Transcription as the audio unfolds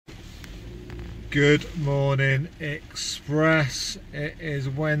Good morning, Express. It is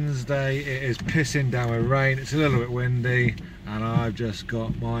Wednesday, it is pissing down with rain, it's a little bit windy, and I've just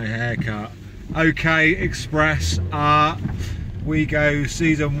got my hair cut. Okay, Express, we go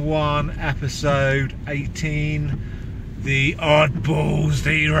season 1, episode 18, The Oddballs,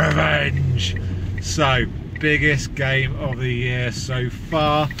 The Revenge. So, biggest game of the year so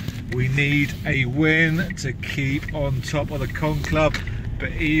far. We need a win to keep on top of the Con Club,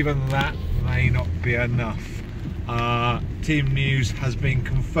 but even that may not be enough. Team news has been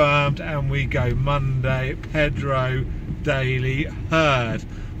confirmed and we go Monday, Pedro, Daly, Hurd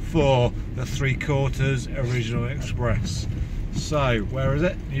for the 3/4 Original Express. So, where is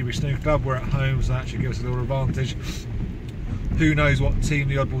it? Newbury Snooker Club. We're at home, so that should give us a little advantage. Who knows what team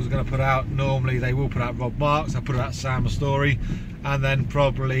the Oddballs are going to put out. Normally they will put out Rob Marks, they'll put out Sam Story, and then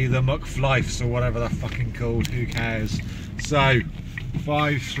probably the McFlyfes or whatever they're fucking called, who cares. So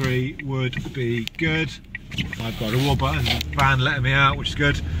 5-3 would be good. I've got a war button fan letting me out, which is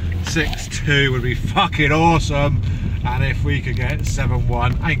good. 6-2 would be fucking awesome, and if we could get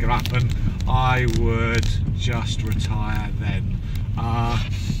 7-1, ain't gonna happen, I would just retire then.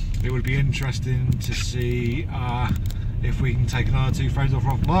 It would be interesting to see if we can take another 2 frames off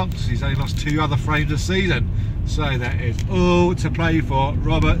Rob Marks. He's only lost 2 other frames this season, so that is all to play for.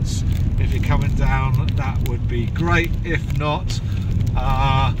 Roberts, if you're coming down, that would be great. If not,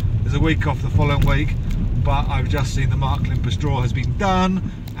 there's a week off the following week, but I've just seen the Mark Limpus draw has been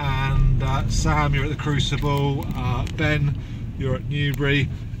done, and Sam, you're at the Crucible, Ben, you're at Newbury,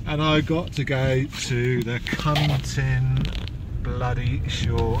 and I got to go to the Cunton Bloody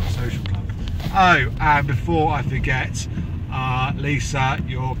Shore Social Club. Oh, and before I forget, Lisa,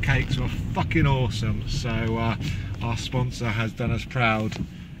 your cakes were fucking awesome, so our sponsor has done us proud.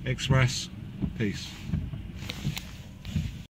 Express, peace.